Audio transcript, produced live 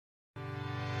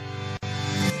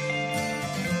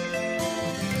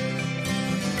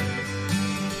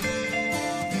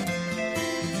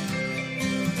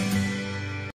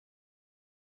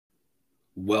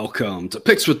Welcome to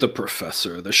Picks with the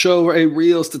Professor, the show where a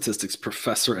real statistics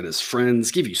professor and his friends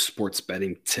give you sports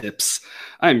betting tips.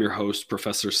 I am your host,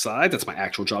 Professor Side. That's my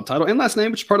actual job title and last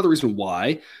name, which is part of the reason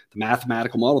why the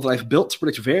mathematical model that I've built to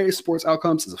predict various sports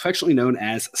outcomes is affectionately known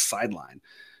as Sideline.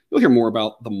 You'll hear more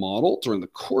about the model during the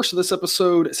course of this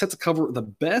episode. It's set to cover the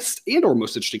best and or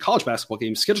most interesting college basketball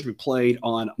games scheduled to be played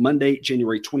on Monday,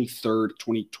 January 23rd,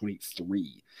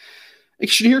 2023. In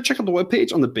case you're here, check out the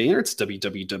webpage on the banner. It's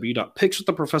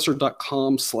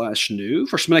www.pickswiththeprofessor.com/new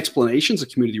for some explanations of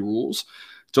community rules.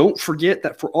 Don't forget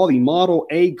that for all the Model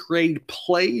A grade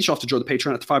plays, you'll have to join the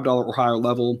Patreon at the $5 or higher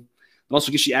level. It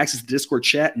also gives you access to Discord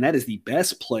chat, and that is the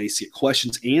best place to get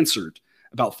questions answered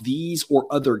about these or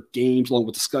other games, along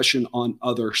with discussion on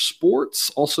other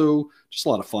sports. Also, just a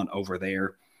lot of fun over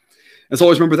there. As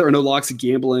always, remember there are no locks in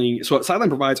gambling. So what Sideline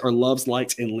provides are loves,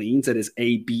 likes, and leans. That is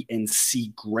A, B, and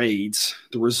C grades.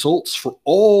 The results for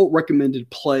all recommended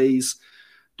plays,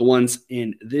 the ones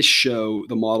in this show,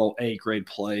 the Model A grade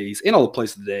plays, and all the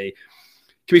plays of the day,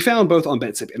 can be found both on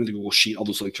BetSip and in the Google Sheet. All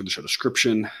those links are in the show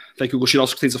description. That Google Sheet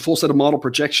also contains a full set of model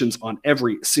projections on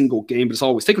every single game. But as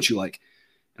always, take what you like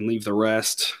and leave the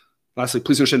rest. Lastly,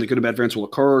 please understand that good and bad variance will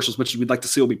occur. So as much as we'd like to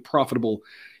see it will be profitable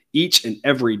each and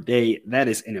every day, that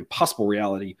is an impossible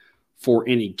reality for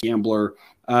any gambler.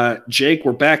 Jake,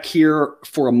 we're back here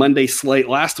for a Monday slate.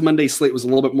 Last Monday slate was a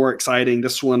little bit more exciting.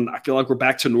 This one, I feel like we're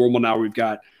back to normal now. We've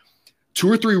got 2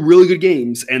 or 3 really good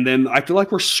games, and then I feel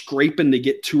like we're scraping to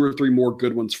get 2 or 3 more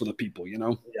good ones for the people, you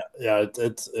know? Yeah,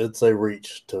 it's a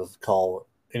reach to call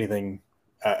anything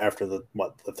after the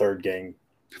third game.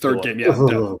 Third game, yeah.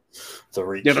 It's a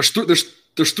reach. Yeah,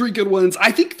 there's 3 good ones. I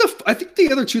think the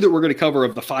other 2 that we're going to cover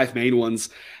of the 5 main ones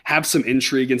have some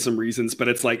intrigue and some reasons, but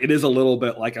it's like it is a little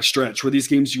bit like a stretch where these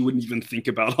games you wouldn't even think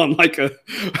about on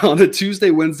a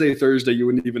Tuesday, Wednesday, Thursday. You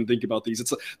wouldn't even think about these.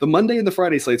 It's the Monday and the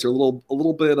Friday slates are a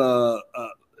little bit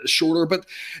shorter, but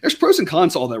there's pros and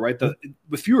cons to all that, right?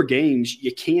 With fewer games,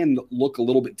 you can look a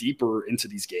little bit deeper into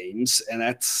these games, and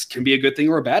that can be a good thing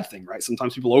or a bad thing, right?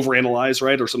 Sometimes people overanalyze,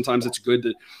 right? Or sometimes it's good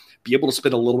to be able to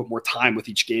spend a little bit more time with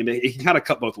each game. It can kind of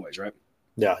cut both ways, right?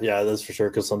 Yeah, that's for sure.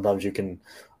 Because sometimes you can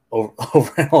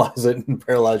overanalyze it and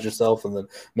paralyze yourself, and then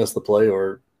miss the play,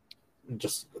 or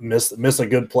just miss a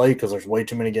good play because there's way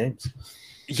too many games.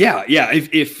 Yeah.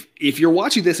 If you're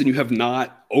watching this and you have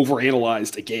not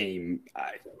overanalyzed a game,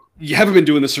 you haven't been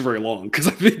doing this for very long, because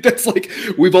I think that's like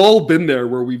we've all been there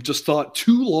where we've just thought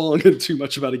too long and too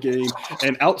much about a game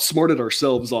and outsmarted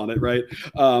ourselves on it, right?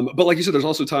 But like you said, there's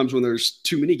also times when there's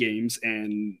too many games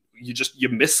and you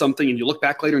miss something and you look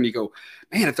back later and you go,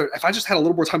 man, if I just had a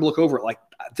little more time to look over it, like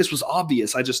this was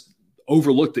obvious. I just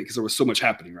overlooked it because there was so much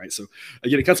happening, right? So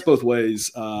again, it cuts both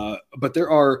ways. But there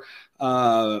are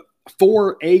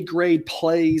 4 A grade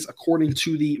plays according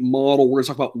to the model. We're going to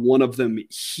talk about one of them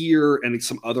here and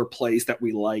some other plays that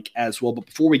we like as well. But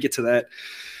before we get to that,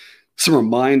 some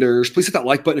reminders. Please hit that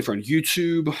like button if you're on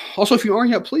YouTube. Also, if you aren't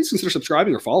yet, please consider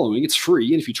subscribing or following. It's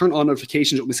free. And if you turn on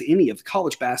notifications, you'll miss any of the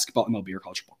college basketball, MLB, or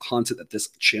college football content that this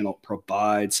channel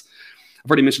provides. I've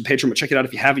already mentioned Patreon, but check it out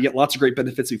if you haven't yet. Lots of great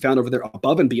benefits we found over there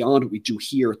above and beyond what we do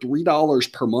here.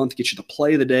 $3 per month gets you the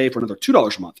play of the day. For another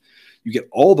 $2 a month, you get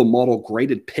all the model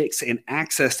graded picks and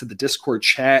access to the Discord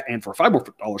chat. And for $5 more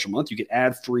a month, you get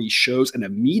ad-free shows and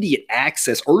immediate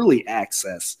access, early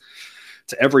access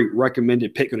to every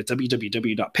recommended pick. Go to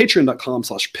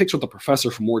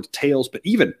www.patreon.com/pickswiththeprofessor for more details. But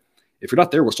even if you're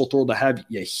not there, we're still thrilled to have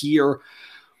you here.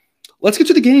 Let's get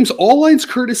to the games. All lines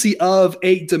courtesy of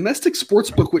a domestic sports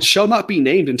book, which shall not be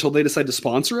named until they decide to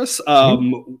sponsor us.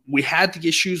 We had the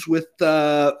issues with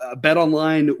Bet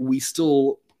Online. We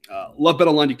still love Bet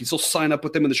Online. You can still sign up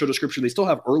with them in the show description. They still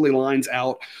have early lines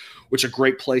out, which are a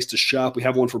great place to shop. We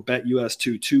have one for Bet US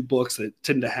 2 books that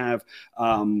tend to have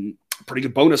pretty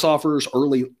good bonus offers,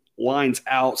 early lines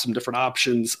out, some different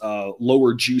options,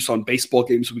 lower juice on baseball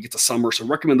games when we get to summer. So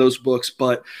recommend those books,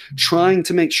 but trying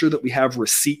to make sure that we have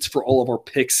receipts for all of our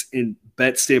picks in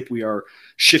BetStamp. We are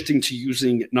shifting to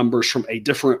using numbers from a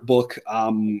different book,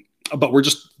 but we're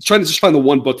just trying to find the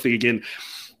one book thing again.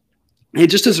 And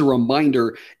just as a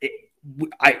reminder,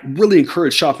 I really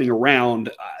encourage shopping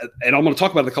around, and I'm going to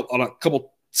talk about a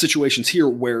couple situations here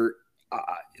where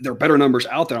there are better numbers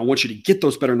out there. I want you to get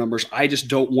those better numbers. I just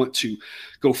don't want to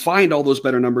go find all those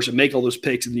better numbers and make all those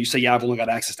picks, and you say, yeah, I've only got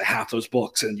access to half those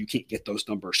books, and you can't get those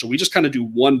numbers. So we just kind of do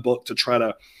one book to try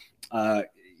to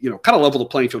kind of level the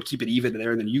playing field, keep it even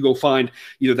there, and then you go find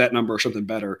either that number or something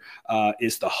better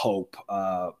is the hope.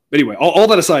 But anyway, all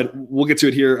that aside, we'll get to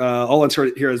it here. I'll enter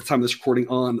it here at the time of this recording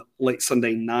on late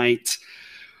Sunday night.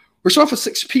 We're starting off at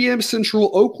 6 p.m.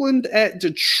 Central, Oakland at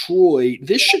Detroit.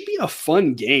 This should be a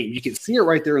fun game. You can see it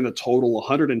right there in the total,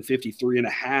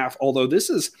 153.5, although this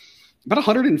is about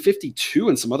 152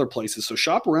 in some other places. So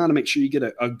shop around and make sure you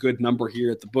get a good number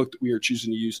here at the book that we are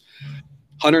choosing to use.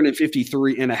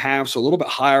 153.5, so a little bit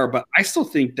higher, but I still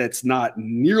think that's not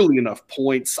nearly enough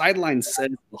points. Sideline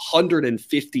said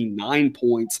 159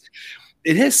 points.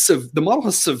 The model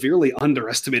has severely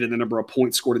underestimated the number of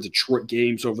points scored in Detroit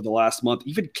games over the last month,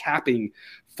 even capping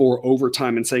for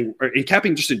overtime and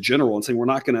capping just in general and saying we're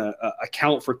not going to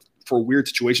account for weird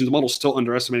situations. The model's still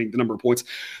underestimating the number of points.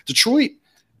 Detroit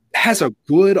has a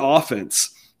good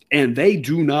offense, and they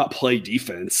do not play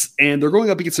defense. And they're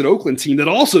going up against an Oakland team that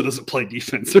also doesn't play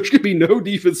defense. There's going to be no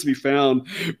defense to be found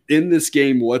in this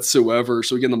game whatsoever.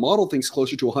 So again, the model thinks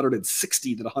closer to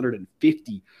 160 than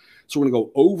 150. So we're going to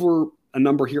go over a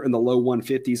number here in the low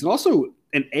 150s. And also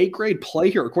an A-grade play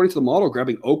here, according to the model,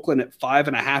 grabbing Oakland at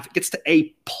 5.5. It gets to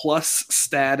A-plus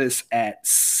status at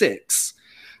 6.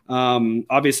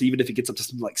 Obviously, even if it gets up to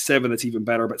something like 7, that's even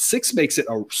better. But 6 makes it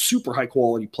a super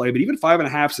high-quality play. But even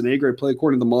 5.5 is an A-grade play,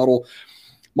 according to the model.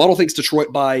 Model thinks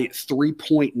Detroit by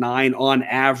 3.9 on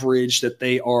average, that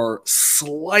they are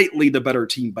slightly the better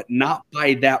team, but not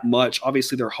by that much.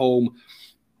 Obviously, they're home.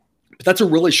 But that's a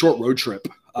really short road trip.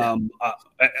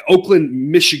 Oakland,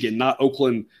 Michigan, not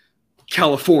Oakland,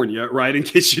 California, right? In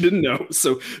case you didn't know.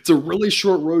 So it's a really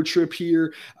short road trip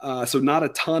here. So not a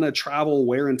ton of travel,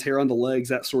 wear and tear on the legs,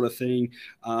 that sort of thing.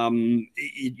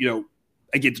 Again,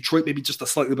 Detroit maybe just a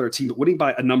slightly better team, but winning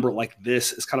by a number like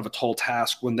this is kind of a tall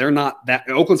task when they're not that –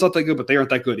 Oakland's not that good, but they aren't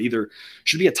that good either.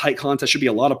 Should be a tight contest, should be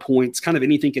a lot of points. Kind of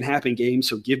anything can happen game,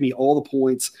 so give me all the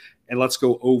points, and let's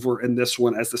go over in this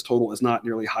one as this total is not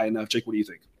nearly high enough. Jake, what do you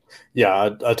think? Yeah,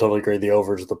 I totally agree. The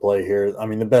over is the play here. I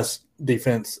mean, the best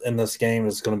defense in this game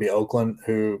is going to be Oakland,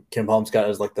 who Kim Holmes got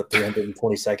as like the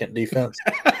 322nd defense.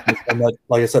 And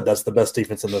like I said, that's the best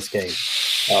defense in this game.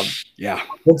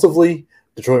 Offensively,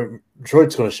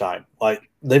 Detroit's going to shine. Like,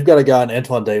 they've got a guy in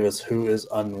Antoine Davis who is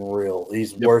unreal.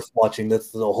 He's worth watching.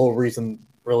 That's the whole reason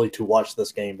really to watch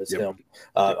this game is him.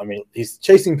 I mean, he's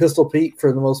chasing Pistol Pete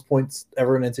for the most points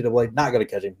ever in NCAA. Not going to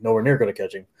catch him. Nowhere near going to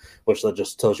catch him, which that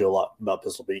just tells you a lot about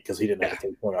Pistol Pete because he didn't have a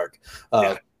 3-point arc.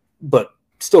 But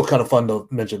still kind of fun to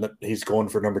mention that he's going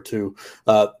for number 2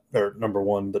 or number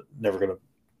 1, but never going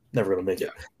to make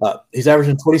it. He's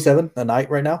averaging 27 a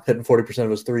night right now, hitting 40% of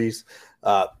his threes,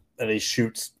 and he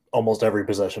shoots almost every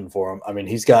possession for him. I mean,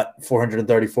 he's got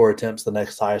 434 attempts. The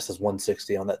next highest is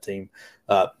 160 on that team.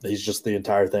 He's just the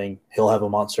entire thing. He'll have a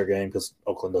monster game because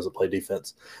Oakland doesn't play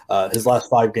defense. His last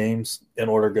 5 games in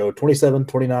order go 27,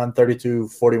 29, 32,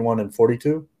 41, and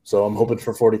 42. So I'm hoping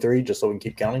for 43 just so we can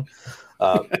keep counting.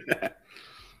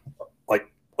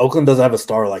 Like, Oakland doesn't have a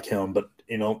star like him, but,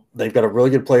 they've got a really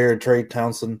good player in Trey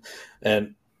Townsend.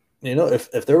 And,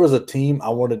 if there was a team I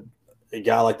wanted a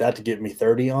guy like that to get me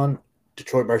 30 on,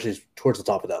 Detroit Mercy's towards the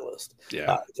top of that list.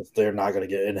 If they're not going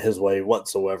to get in his way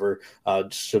whatsoever,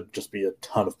 should just be a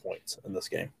ton of points in this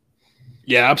game.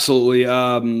 Yeah, absolutely.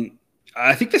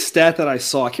 I think the stat that I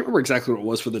saw, I can't remember exactly what it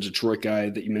was for the Detroit guy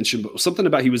that you mentioned, but it was something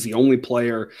about he was the only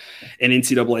player in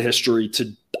NCAA history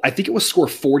to, I think it was score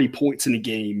 40 points in a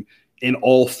game in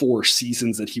all 4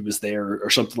 seasons that he was there or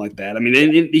something like that. I mean,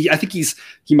 I think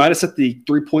he might have set the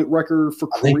 3-point record for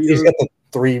career. He's got the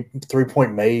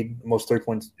three-point made, most 3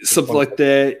 points. Something like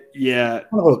that, yeah.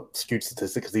 Kind of a skewed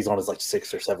statistic because he's on his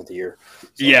 6th or 7th year. So.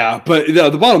 Yeah, but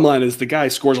the bottom line is the guy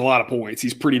scores a lot of points.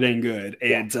 He's pretty dang good,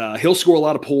 and he'll score a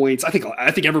lot of points. I think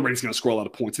everybody's going to score a lot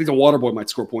of points. I think the Waterboy might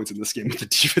score points in this game if the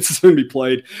defense is going to be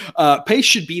played. Pace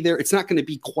should be there. It's not going to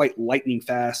be quite lightning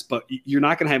fast, but you're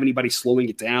not going to have anybody slowing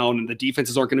it down, and the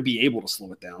defenses aren't going to be able to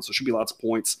slow it down. So it should be lots of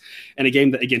points. And a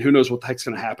game that, again, who knows what the heck's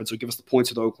going to happen. So give us the points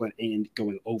with Oakland and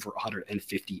going over 153.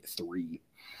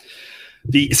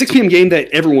 The 6 p.m. game that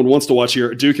everyone wants to watch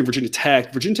here, Duke and Virginia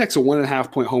Tech. Virginia Tech's a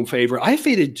 1.5-point home favorite. I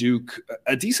faded Duke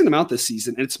a decent amount this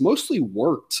season, and it's mostly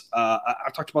worked.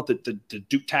 I talked about the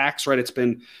Duke tax, right? It's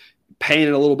been paying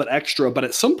it a little bit extra, but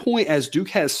at some point, as Duke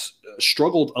has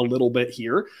struggled a little bit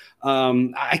here,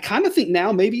 I kind of think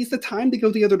now maybe it's the time to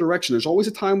go the other direction. There's always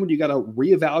a time when you got to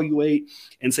reevaluate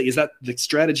and say, is that the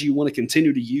strategy you want to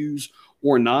continue to use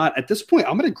or not? At this point,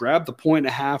 I'm going to grab the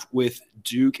 1.5 with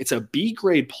Duke. It's a B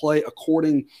grade play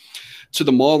according to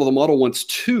the model. The model wants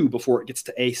 2 before it gets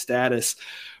to A status.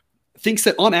 thinks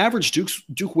that on average,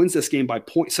 Duke wins this game by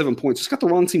 0.7 points. It's got the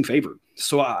wrong team favored.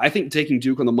 So I think taking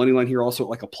Duke on the money line here also at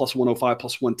like a plus 105,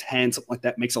 plus 110, something like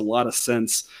that makes a lot of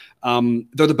sense.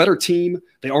 They're the better team.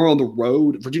 They are on the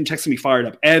road. Virginia Tech's going to be fired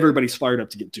up. Everybody's fired up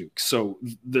to get Duke. So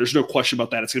there's no question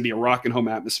about that. It's going to be a rocking home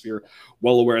atmosphere.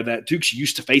 Well aware of that. Duke's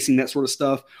used to facing that sort of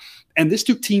stuff. And this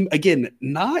Duke team, again,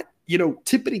 not,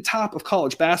 tippity top of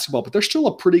college basketball, but they're still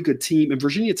a pretty good team. And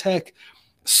Virginia Tech,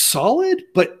 solid,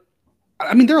 but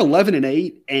I mean, they're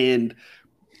 11-8, and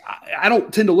I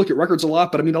don't tend to look at records a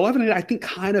lot, but I mean, 11-8, I think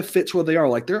kind of fits where they are.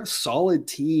 Like, they're a solid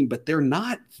team, but they're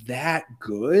not that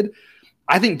good.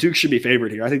 I think Duke should be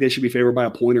favored here. I think they should be favored by a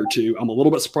point or two. I'm a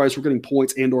little bit surprised we're getting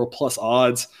points and or plus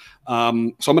odds. So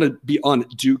I'm going to be on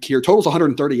Duke here. Total's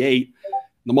 138.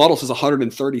 The model says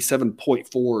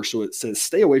 137.4, so it says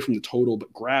stay away from the total,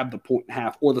 but grab the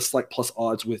 1.5 or the slight plus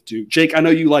odds with Duke. Jake, I know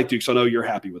you like Duke, so I know you're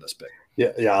happy with this pick.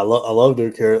 Yeah, I love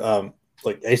Duke here.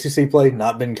 Like ACC play,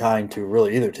 not been kind to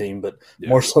really either team, but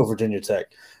more so Virginia Tech.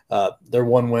 Their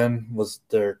one win was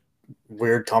their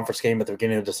weird conference game at the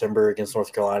beginning of December against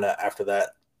North Carolina. After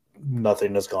that,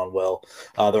 nothing has gone well.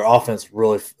 Their offense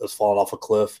really has fallen off a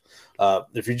cliff.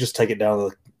 If you just take it down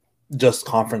to just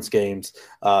conference games,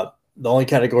 the only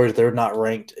categories they're not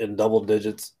ranked in double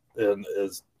digits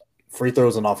is free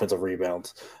throws and offensive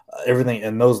rebounds. Everything,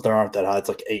 and those there aren't that high. It's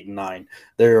like 8 and 9.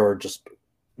 They are just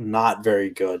not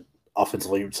very good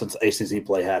offensively since ACC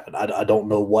play happened. I don't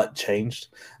know what changed.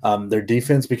 Their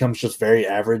defense becomes just very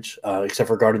average, except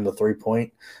regarding the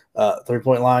 3-point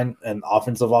line and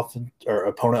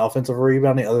opponent offensive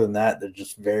rebounding. Other than that, they're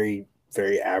just very,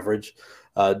 very average.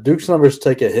 Duke's numbers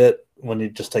take a hit when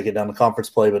you just take it down to conference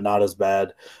play, but not as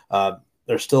bad.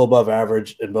 They're still above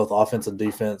average in both offense and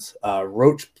defense.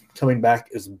 Roach coming back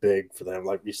is big for them.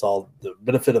 Like you saw the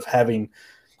benefit of having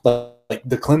like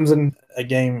the Clemson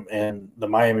game and the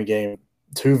Miami game,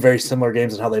 two very similar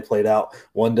games in how they played out.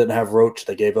 One didn't have Roach.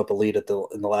 They gave up a lead in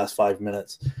the last 5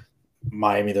 minutes.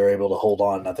 Miami, they're able to hold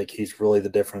on. I think he's really the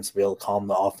difference to be able to calm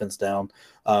the offense down.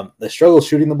 They struggle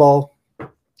shooting the ball,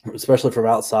 especially from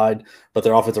outside, but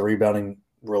their offensive rebounding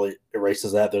really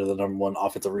erases that. They're the number one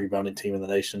offensive rebounding team in the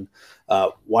nation.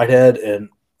 Whitehead and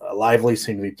Lively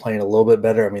seem to be playing a little bit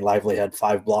better. I mean, Lively had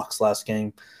 5 blocks last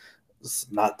game.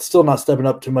 Still not stepping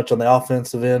up too much on the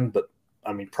offensive end, but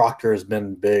I mean, Proctor has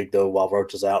been big though while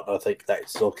Roach is out. I think that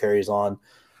still carries on.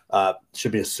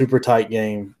 Should be a super tight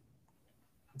game.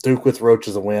 Duke with Roach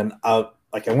is a win. I'm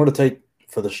going to take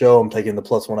for the show. I'm taking the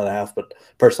plus 1.5, but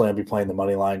personally, I'll be playing the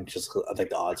money line just because I think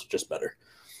the odds are just better.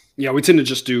 Yeah, we tend to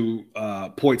just do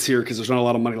points here because there's not a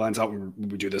lot of money lines out when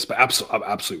we do this, but I'm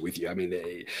absolutely with you. I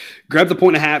mean, grab the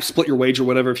 1.5, split your wager,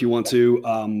 whatever, if you want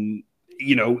to.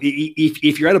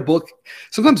 If you're at a book,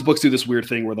 sometimes books do this weird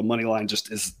thing where the money line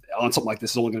just is on something like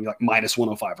this is only going to be like minus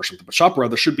 105 or something. But Shop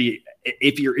Around, there should be,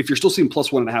 if you're still seeing plus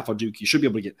 1.5 on Duke, you should be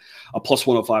able to get a plus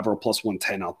 105 or a plus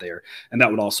 110 out there. And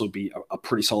that would also be a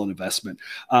pretty solid investment.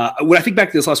 When I think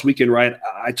back to this last weekend, right,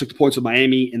 I took the points with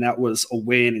Miami and that was a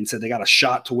win and said they got a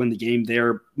shot to win the game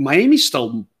there. Miami's still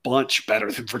a bunch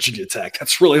better than Virginia Tech.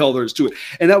 That's really all there is to it.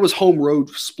 And that was home road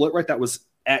split, right? That was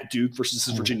at Duke versus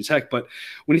Virginia Tech. But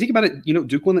when you think about it,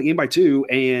 Duke won the game by 2.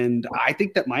 And I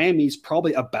think that Miami's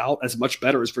probably about as much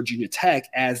better as Virginia Tech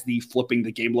as the flipping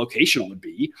the game location would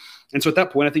be. And so at that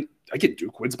point, I think, again,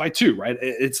 Duke wins by 2, right?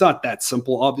 It's not that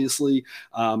simple, obviously.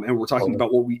 And we're talking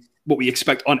about what we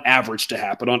expect on average to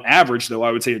happen. On average, though,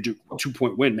 I would say a Duke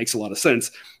 2-point win makes a lot of sense.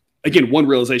 Again, one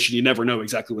realization, you never know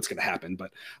exactly what's going to happen.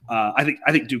 But I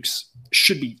think Duke's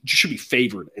should be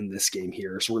favored in this game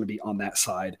here. So we're going to be on that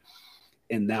side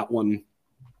in that one.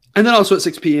 And then also at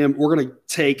 6 p.m., we're going to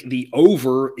take the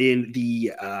over in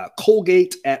the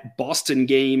Colgate at Boston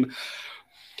game.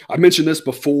 I mentioned this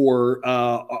before.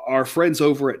 Our friends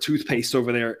over at Toothpaste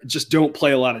over there just don't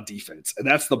play a lot of defense. And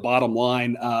that's the bottom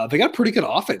line. They got pretty good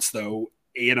offense, though.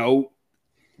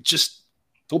 Just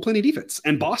don't play any defense.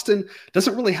 And Boston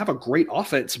doesn't really have a great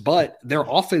offense, but their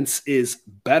offense is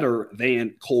better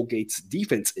than Colgate's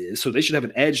defense is. So they should have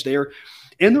an edge there.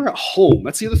 And they're at home.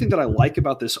 That's the other thing that I like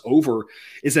about this over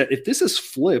is that if this is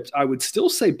flipped, I would still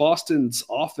say Boston's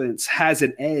offense has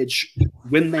an edge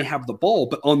when they have the ball,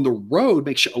 but on the road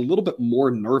makes you a little bit more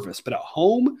nervous. But at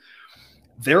home,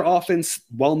 their offense,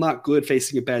 while not good,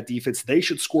 facing a bad defense, they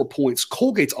should score points.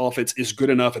 Colgate's offense is good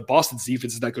enough, and Boston's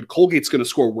defense is not good. Colgate's going to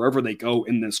score wherever they go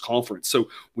in this conference. So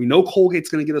we know Colgate's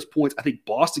going to get us points. I think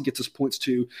Boston gets us points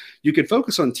too. You can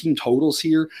focus on team totals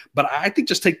here, but I think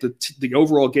just take the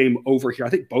overall game over here. I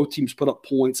think both teams put up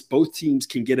points. Both teams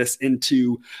can get us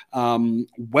into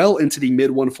well into the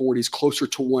mid 140s, closer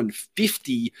to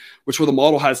 150, which where the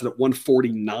model has it at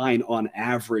 149 on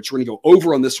average. We're going to go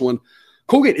over on this one.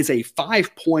 Colgate is a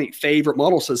 5-point favorite.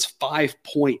 Model says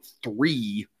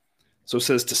 5.3. So it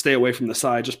says to stay away from the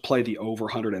side, just play the over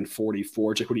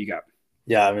 144. Jake, what do you got?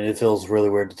 Yeah, I mean, it feels really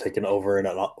weird to take an over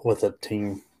with a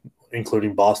team,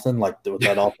 including Boston, like with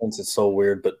that offense. It's so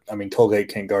weird. But I mean, Colgate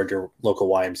can't guard your local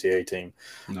YMCA team.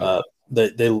 No.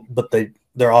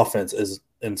 Their offense is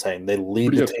insane. They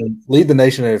lead the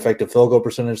nation in effective field goal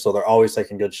percentage, so they're always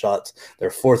taking good shots. They're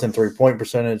 4th in 3-point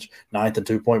percentage, 9th in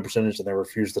 2-point percentage, and they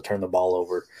refuse to turn the ball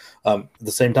over. At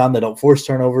the same time, they don't force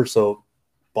turnovers, so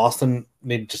Boston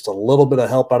need just a little bit of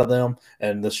help out of them,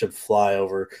 and this should fly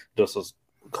over just as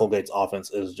Colgate's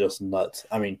offense is just nuts.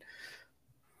 I mean,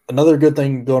 another good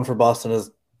thing going for Boston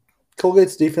is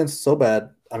Colgate's defense is so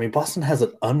bad. I mean, Boston has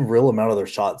an unreal amount of their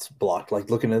shots blocked. Like,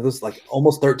 looking at this, like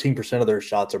almost 13% of their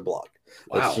shots are blocked.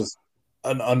 Wow. That's just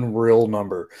an unreal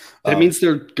number. That means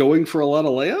they're going for a lot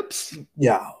of layups?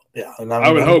 Yeah. And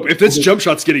I would hope. If this jump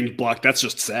shot's getting blocked, that's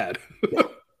just sad.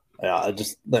 Yeah,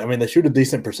 they shoot a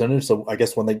decent percentage, so I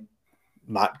guess when they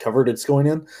not covered, it's going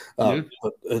in. But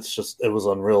it was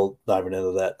unreal diving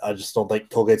into that. I just don't think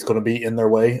Colgate's going to be in their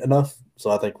way enough, so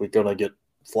I think we're going to get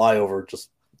flyover, just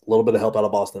a little bit of help out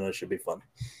of Boston, and it should be fun.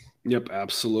 Yep,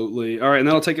 absolutely. All right, and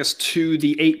that'll take us to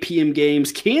the 8 p.m.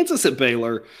 games. Kansas at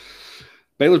Baylor.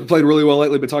 Baylor's played really well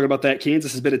lately. Been talking about that.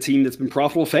 Kansas has been a team that's been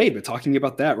profitable fade, but talking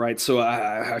about that, right? So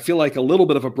I feel like a little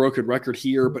bit of a broken record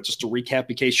here, but just to recap,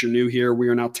 in case you're new here, we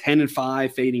are now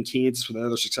 10-5 fading Kansas with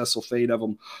another successful fade of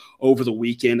them over the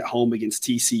weekend at home against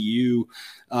TCU.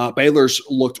 Baylor's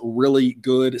looked really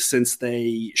good since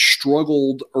they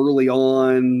struggled early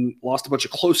on, lost a bunch of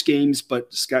close games,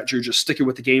 but Scott Drew just sticking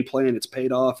with the game plan. It's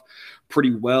paid off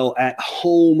pretty well at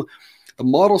home. The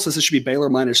model says it should be Baylor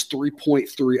minus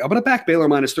 3.3. I'm going to back Baylor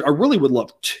minus 3. I really would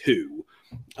love 2.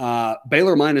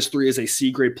 Baylor minus 3 is a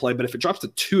C grade play, but if it drops to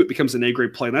 2, it becomes an A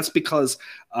grade play. And that's because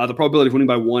the probability of winning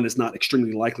by 1 is not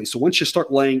extremely likely. So once you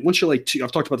lay 2,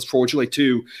 I've talked about this before, once you lay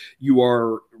 2, you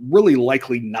are really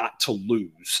likely not to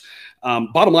lose.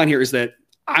 Bottom line here is that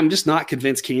I'm just not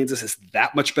convinced Kansas is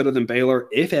that much better than Baylor,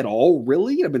 if at all,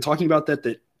 really. I've been talking about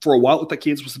that for a while. It looked like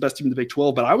Kansas was the best team in the Big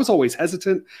 12, but I was always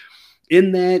hesitant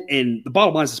in that. And the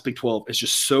bottom line is this Big 12 is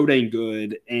just so dang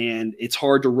good, and it's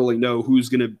hard to really know who's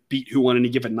going to beat who on any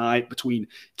given night between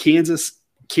Kansas,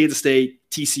 Kansas State,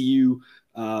 TCU,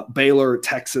 Baylor,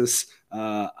 Texas,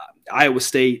 Iowa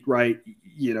State, right?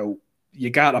 You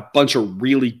got a bunch of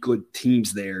really good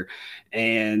teams there.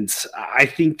 And I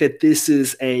think that this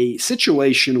is a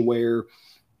situation where,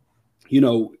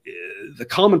 the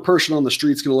common person on the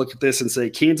street is going to look at this and say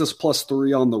Kansas plus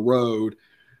 3 on the road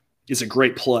is a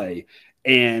great play.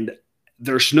 And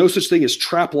there's no such thing as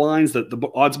trap lines, that the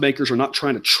odds makers are not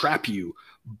trying to trap you.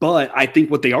 But I think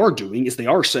what they are doing is they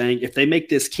are saying if they make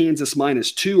this Kansas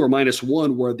minus 2 or minus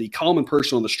 1, where the common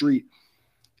person on the street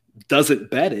doesn't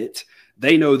bet it,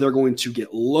 they know they're going to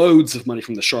get loads of money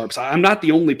from the sharps. I'm not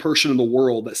the only person in the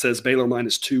world that says Baylor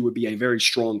minus 2 would be a very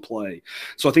strong play.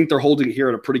 So I think they're holding it here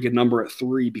at a pretty good number at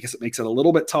 3 because it makes it a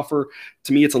little bit tougher.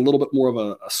 To me, it's a little bit more of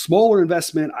a smaller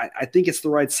investment. I think it's the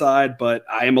right side, but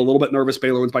I am a little bit nervous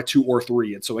Baylor wins by 2 or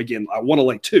 3. And so, again, I want to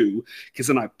lay 2 because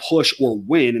then I push or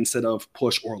win instead of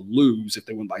push or lose if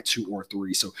they win by 2 or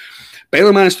 3. So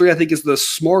Baylor minus 3, I think, is the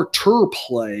smarter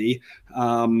play.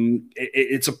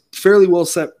 It's a fairly well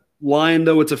set line,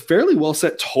 though. It's a fairly well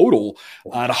set total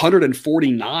at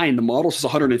 149. The model says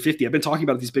 150. I've been talking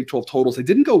about these Big 12 totals. They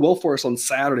didn't go well for us on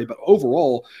Saturday, but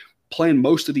overall, playing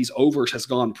most of these overs has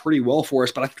gone pretty well for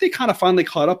us. But I think they kind of finally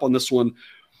caught up on this one.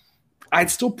 I'd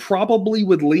still probably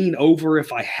would lean over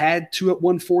if I had to at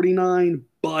 149,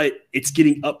 but it's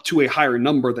getting up to a higher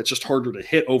number that's just harder to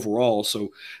hit overall. So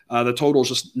the total is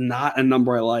just not a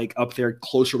number I like, up there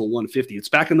closer to 150. It's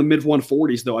back in the mid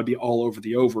 140s, though. I'd be all over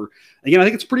the over. Again, I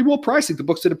think it's pretty well priced. I think the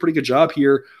books did a pretty good job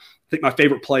here. I think my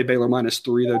favorite play, Baylor minus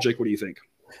 3, though. Jake, what do you think?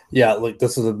 Yeah, look,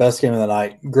 this is the best game of the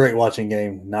night. Great watching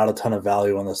game. Not a ton of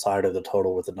value on the side of the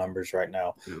total with the numbers right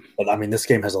now. Yeah. But, I mean, this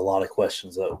game has a lot of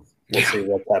questions, though. We'll see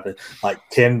what's happening. Like,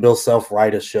 can Bill Self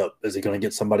right a ship? Is he going to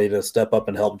get somebody to step up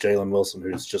and help Jalen Wilson,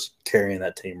 who's just carrying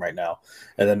that team right now?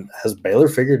 And then has Baylor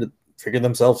figured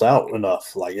themselves out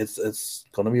enough? Like, it's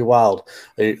going to be wild.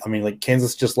 I mean, like,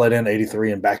 Kansas just let in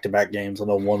 83 in back-to-back games. I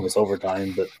know one was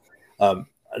overtime, but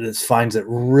it finds it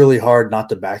really hard not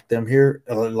to back them here.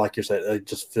 Like you said, it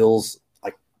just feels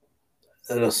like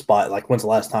in a spot. Like, when's the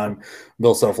last time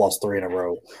Bill Self lost 3 in a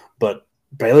row? But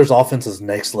Baylor's offense is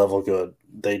next level good.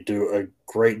 They do a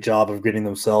great job of getting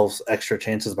themselves extra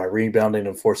chances by rebounding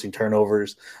and forcing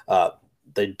turnovers.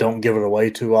 They don't give it away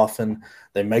too often.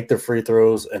 They make their free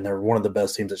throws, and they're one of the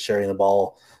best teams at sharing the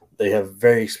ball. They have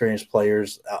very experienced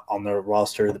players on their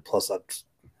roster. Plus,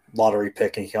 lottery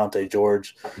pick in Keontae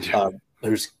George,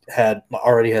 who's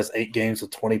already has 8 games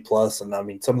with 20 plus, and I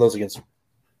mean some of those against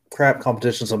crap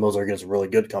competition, some of those are against really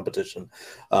good competition.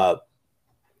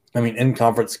 I mean, in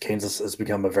conference, Kansas has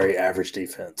become a very average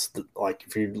defense. Like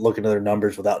if you look into their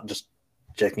numbers without just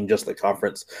checking just the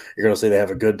conference, you're going to see they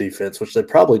have a good defense, which they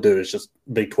probably do. It's just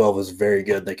Big 12 is very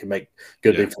good. They can make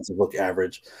good defenses look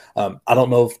average. I don't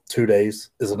know if 2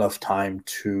 days is enough time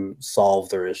to solve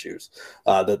their issues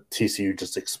that TCU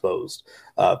just exposed.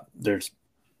 There's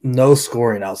no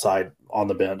scoring outside on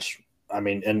the bench. I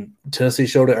mean, and Tennessee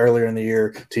showed it earlier in the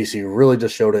year. TCU really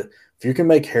just showed it. If you can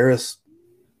make Harris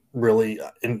really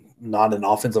not an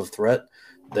offensive threat,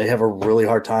 they have a really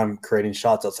hard time creating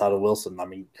shots outside of Wilson. I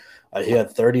mean, he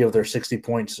had 30 of their 60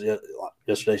 points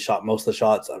yesterday, shot most of the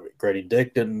shots. I mean, Grady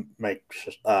Dick didn't make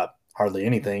hardly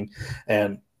anything,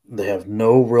 and they have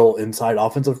no real inside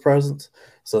offensive presence.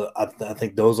 So I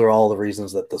think those are all the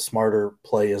reasons that the smarter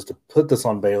play is to put this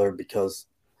on Baylor, because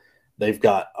they've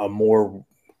got a more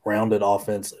rounded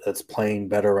offense that's playing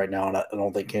better right now, and I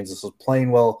don't think Kansas is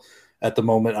playing well at the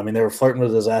moment. I mean, they were flirting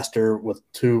with disaster with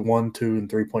 1, 2, and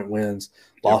 3-point wins,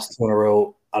 lost 2 in a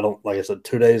row. Like I said,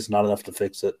 2 days, not enough to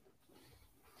fix it.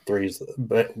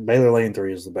 Baylor Lane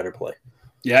 3 is the better play.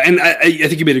 Yeah, and I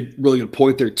think you made a really good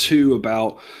point there, too,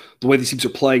 about the way these teams are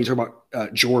playing. You talk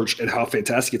about George and how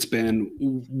fantastic it's been.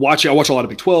 I watch a lot of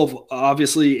Big 12,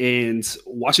 obviously, and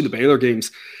watching the Baylor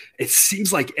games, it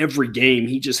seems like every game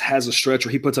he just has a stretch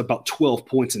where he puts up about 12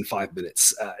 points in 5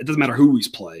 minutes. It doesn't matter who he's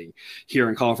playing here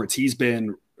in conference. He's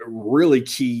been really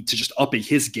key to just upping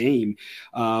his game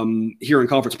here in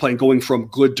conference play and going from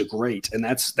good to great. And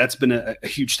that's been a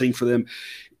huge thing for them.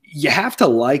 You have to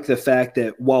like the fact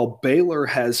that while Baylor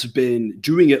has been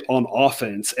doing it on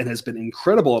offense and has been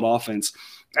incredible at offense,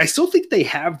 I still think they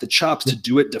have the chops to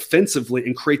do it defensively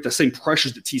and create the same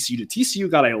pressures that TCU did.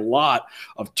 TCU got a lot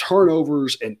of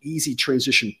turnovers and easy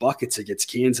transition buckets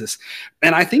against Kansas.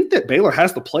 And I think that Baylor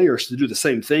has the players to do the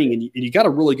same thing. And you got a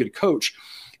really good coach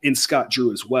in Scott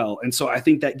Drew as well. And so I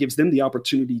think that gives them the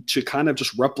opportunity to kind of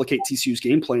just replicate TCU's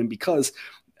game plan, because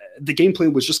the game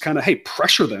plan was just kind of, hey,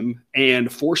 pressure them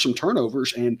and force some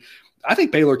turnovers. And I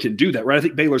think Baylor can do that, right? I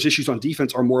think Baylor's issues on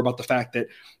defense are more about the fact that,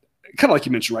 kind of like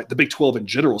you mentioned, right, the Big 12 in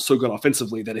general is so good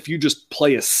offensively that if you just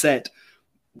play a set,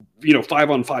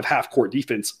 5-on-5 half-court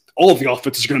defense, all of the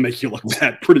offenses are going to make you look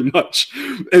bad pretty much.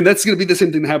 And that's going to be the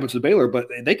same thing that happens to Baylor, but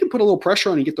they can put a little pressure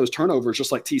on you and get those turnovers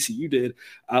just like TCU did.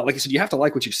 Like I said, you have to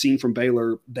like what you've seen from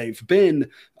Baylor. They've been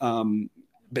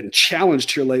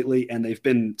challenged here lately, and they've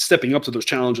been stepping up to those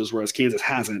challenges, whereas Kansas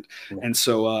hasn't. And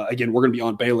so, again, we're going to be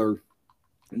on Baylor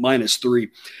 -3.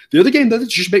 The other game that you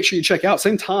should make sure you check out,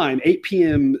 same time, 8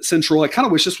 p.m. Central. I kind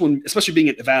of wish this one, especially being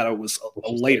at Nevada, was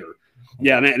later.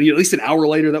 Yeah, and at least an hour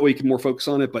later. That way you can more focus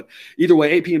on it. But either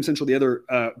way, 8 p.m. Central, the other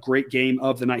great game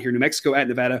of the night here, New Mexico at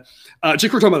Nevada.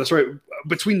 Jake, we're talking about this, right?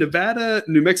 Between Nevada,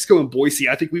 New Mexico, and Boise,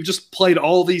 I think we've just played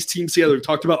all these teams together,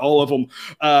 talked about all of them.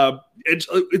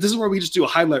 This is where we just do a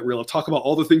highlight reel of talk about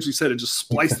all the things we said and just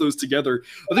splice those together.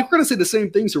 I think we're going to say the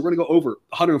same thing, so we're going to go over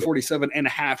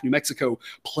 147.5. New Mexico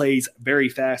plays very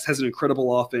fast, has an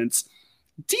incredible offense.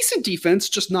 Decent defense,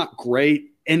 just not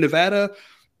great. And Nevada,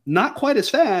 not quite as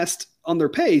fast on their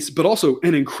pace, but also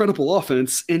an incredible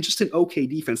offense and just an okay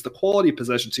defense. The quality of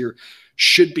possessions here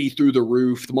should be through the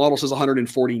roof. The model says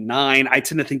 149. I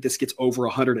tend to think this gets over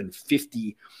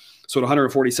 150. So at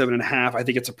 147.5, I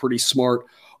think it's a pretty smart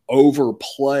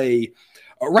overplay.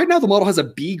 Right now, the model has a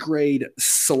B grade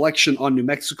selection on New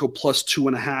Mexico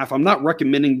 +2.5. I'm not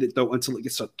recommending that, though, until it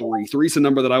gets to 3. 3 is the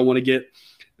number that I want to get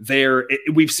there.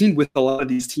 We've seen with a lot of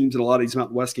these teams and a lot of these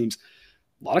Mountain West games,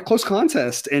 a lot of close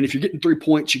contest. And if you're getting 3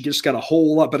 points, you just got a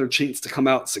whole lot better chance to come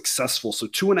out successful. So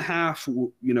 2.5,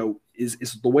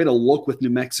 is the way to look with New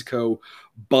Mexico,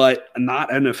 but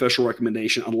not an official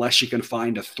recommendation unless you can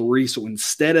find a 3. So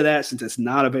instead of that, since it's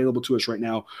not available to us right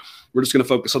now, we're just going to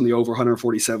focus on the over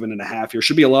 147.5 here.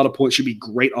 Should be a lot of points. Should be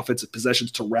great offensive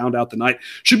possessions to round out the night.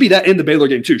 Should be that in the Baylor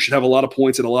game too. Should have a lot of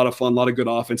points and a lot of fun, a lot of good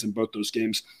offense in both those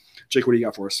games. Jake, what do you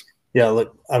got for us? Yeah,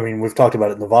 look, I mean, we've talked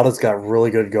about it. Nevada's got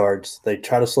really good guards. They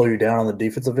try to slow you down on the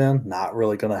defensive end. Not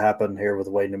really going to happen here with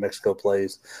the way New Mexico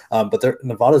plays. But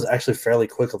Nevada's actually fairly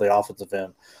quick on the offensive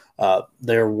end.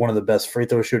 They're one of the best free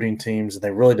throw shooting teams, and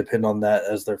they really depend on that,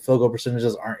 as their field goal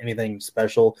percentages aren't anything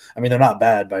special. I mean, they're not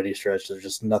bad by any stretch. There's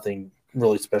just nothing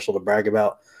really special to brag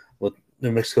about. With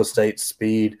New Mexico State's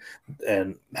speed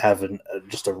and having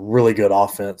just a really good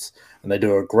offense, and they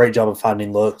do a great job of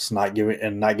finding looks, not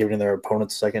giving their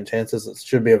opponents second chances. It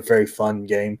should be a very fun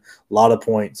game. A lot of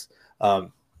points.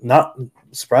 Not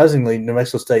surprisingly, New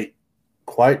Mexico State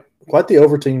quite the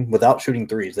over team without shooting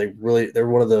threes. They're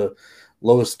one of the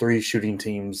lowest 3 shooting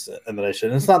teams in the nation.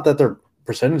 And it's not that their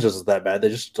percentages is that bad. They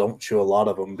just don't shoot a lot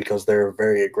of them because they're a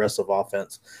very aggressive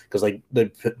offense because they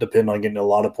depend on getting a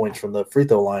lot of points from the free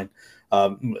throw line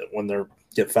when they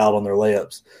get fouled on their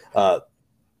layups.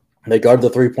 They guard the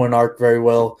 3-point arc very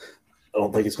well. I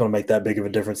don't think it's going to make that big of a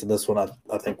difference in this one.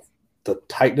 I think the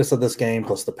tightness of this game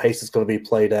plus the pace it's going to be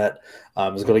played at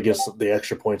is going to give us the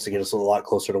extra points to get us a lot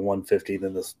closer to 150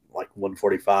 than this like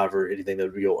 145 or anything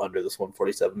that would go under this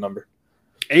 147 number.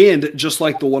 And just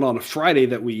like the one on Friday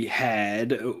that we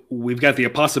had, we've got the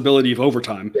possibility of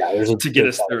overtime to get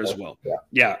us there as well.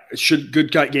 Yeah, it should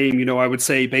good gut game. I would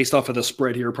say based off of the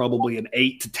spread here, probably an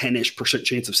 8 to 10-ish%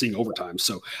 chance of seeing overtime.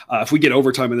 So if we get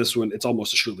overtime in this one, it's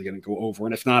almost assuredly going to go over.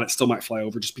 And if not, it still might fly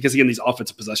over just because, again, these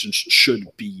offensive possessions should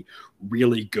be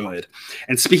really good.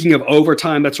 And speaking of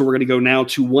overtime, that's where we're going to go now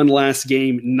to one last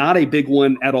game. Not a big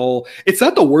one at all. It's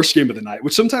not the worst game of the night,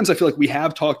 which sometimes I feel like we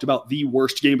have talked about the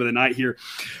worst game of the night here.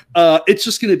 It's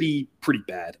just going to be pretty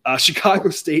bad. Chicago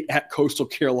State at Coastal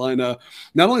Carolina.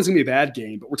 Not only is it going to be a bad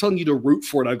game, but we're telling you to root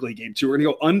for an ugly game too. We're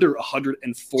going to go under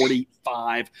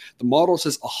 145. The model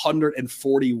says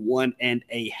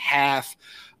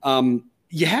 141.5.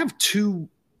 You have two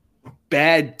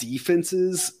bad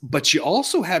defenses, but you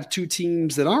also have two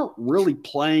teams that aren't really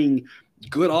playing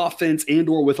good offense and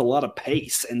or with a lot of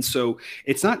pace. And so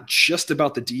it's not just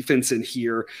about the defense in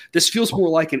here. This feels more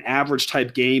like an average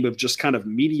type game of just kind of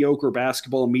mediocre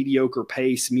basketball, mediocre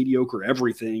pace, mediocre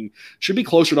everything. Should be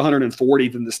closer to 140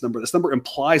 than this number. This number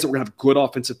implies that we're going to have good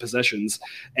offensive possessions.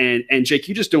 And Jake,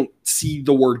 you just don't see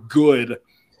the word good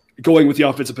going with the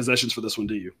offensive possessions for this one,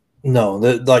 do you? No,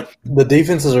 the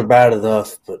defenses are bad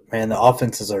enough, but man, the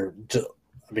offenses are just,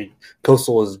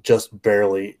 Coastal is just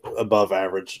barely above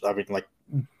average. Like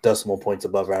decimal points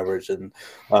above average, and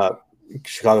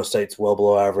Chicago State's well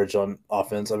below average on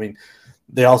offense.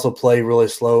 They also play really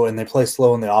slow, and they play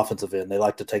slow in the offensive end. They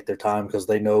like to take their time because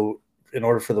they know in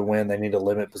order for the win, they need to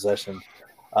limit possession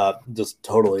just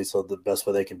totally. So the best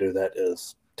way they can do that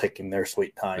is taking their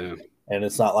sweet time. Yeah. And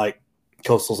it's not like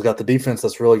Coastal's got the defense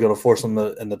that's really going to force them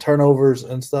in the turnovers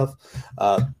and stuff.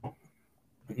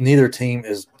 Neither team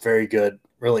is very good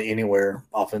really anywhere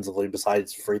offensively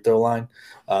besides free throw line.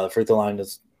 The free throw line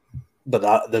is – but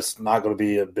that's not going to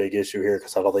be a big issue here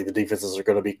because I don't think the defenses are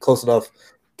going to be close enough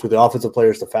to the offensive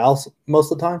players to foul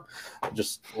most of the time,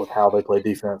 just with how they play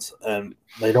defense. And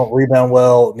they don't rebound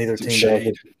well. Neither team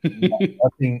does.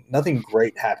 Nothing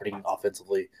great happening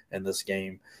offensively in this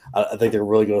game. I think they're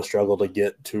really going to struggle to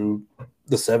get to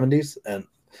the 70s, and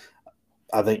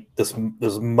I think this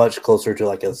is much closer to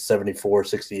like a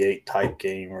 74-68 type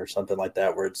game or something like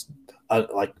that, where it's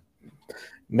like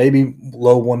maybe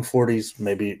low 140s,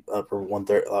 maybe upper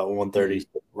 130s,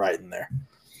 right in there.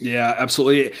 Yeah,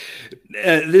 absolutely.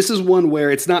 This is one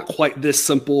where it's not quite this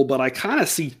simple, but I kind of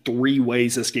see three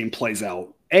ways this game plays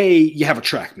out. You have a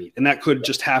track meet, and that could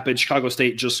just happen. Chicago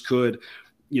State just could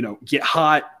get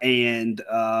hot and,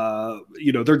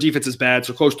 their defense is bad.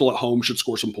 So Coastal at home should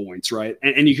score some points, right?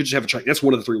 And you could just have a track. That's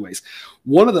one of the three ways.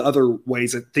 One of the other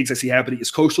ways that things I see happening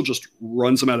is Coastal just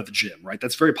runs them out of the gym, right?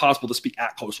 That's very possible to speak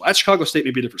at Coastal. At Chicago State,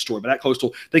 maybe a different story, but at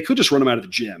Coastal, they could just run them out of the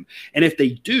gym. And if they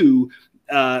do,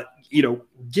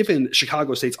 given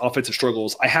Chicago State's offensive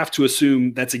struggles, I have to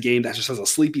assume that's a game that just has a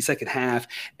sleepy second half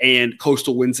and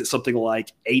Coastal wins at something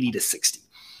like 80-60.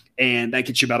 And that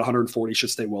gets you about 140, should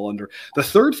stay well under. The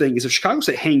third thing is if Chicago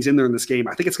State hangs in there in this game,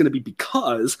 I think it's going to be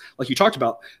because, like you talked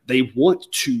about, they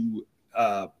want to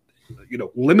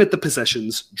limit the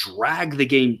possessions, drag the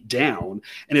game down,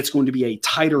 and it's going to be a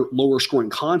tighter, lower scoring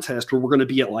contest where we're going to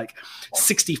be at like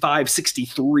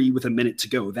 65-63 with a minute to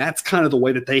go. That's kind of the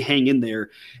way that they hang in there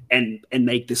and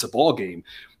make this a ball game.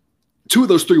 Two of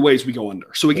those three ways we go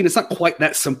under. So again, it's not quite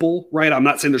that simple, right? I'm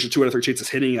not saying there's a 2 out of 3 chances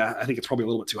hitting. I think it's probably a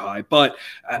little bit too high, but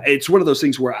it's one of those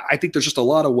things where I think there's just a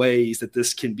lot of ways that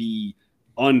this can be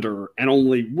under, and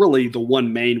only really the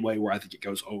one main way where I think it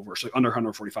goes over. So under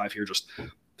 145 here, just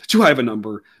too high of a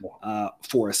number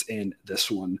for us in this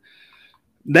one.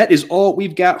 That is all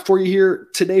we've got for you here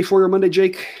today for your Monday,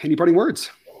 Jake. Any parting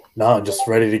words? No, I'm just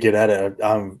ready to get at it.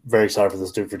 I'm very excited for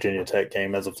this Duke Virginia Tech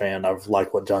game. As a fan, I've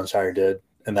liked what Jon Scheyer did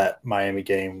in that Miami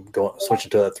game,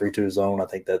 switching to that 3-2 zone. I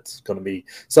think that's going to be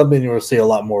something you'll see a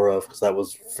lot more of because that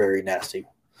was very nasty.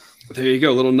 There you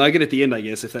go. A little nugget at the end, I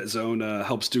guess. If that zone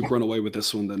helps Duke run away with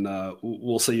this one, then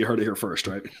we'll say you heard it here first,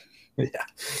 right? Yeah.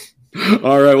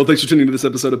 All right. Well, thanks for tuning into this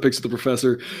episode of Picks with the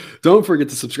Professor. Don't forget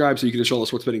to subscribe so you can enjoy all the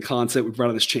sports betting content we've brought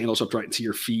on this channel. It's up right into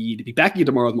your feed. Be back again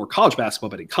tomorrow with more college basketball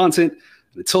betting content.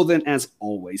 And until then, as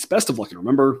always, best of luck. And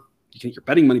remember, you can get your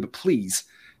betting money, but please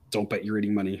don't bet your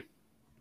eating money.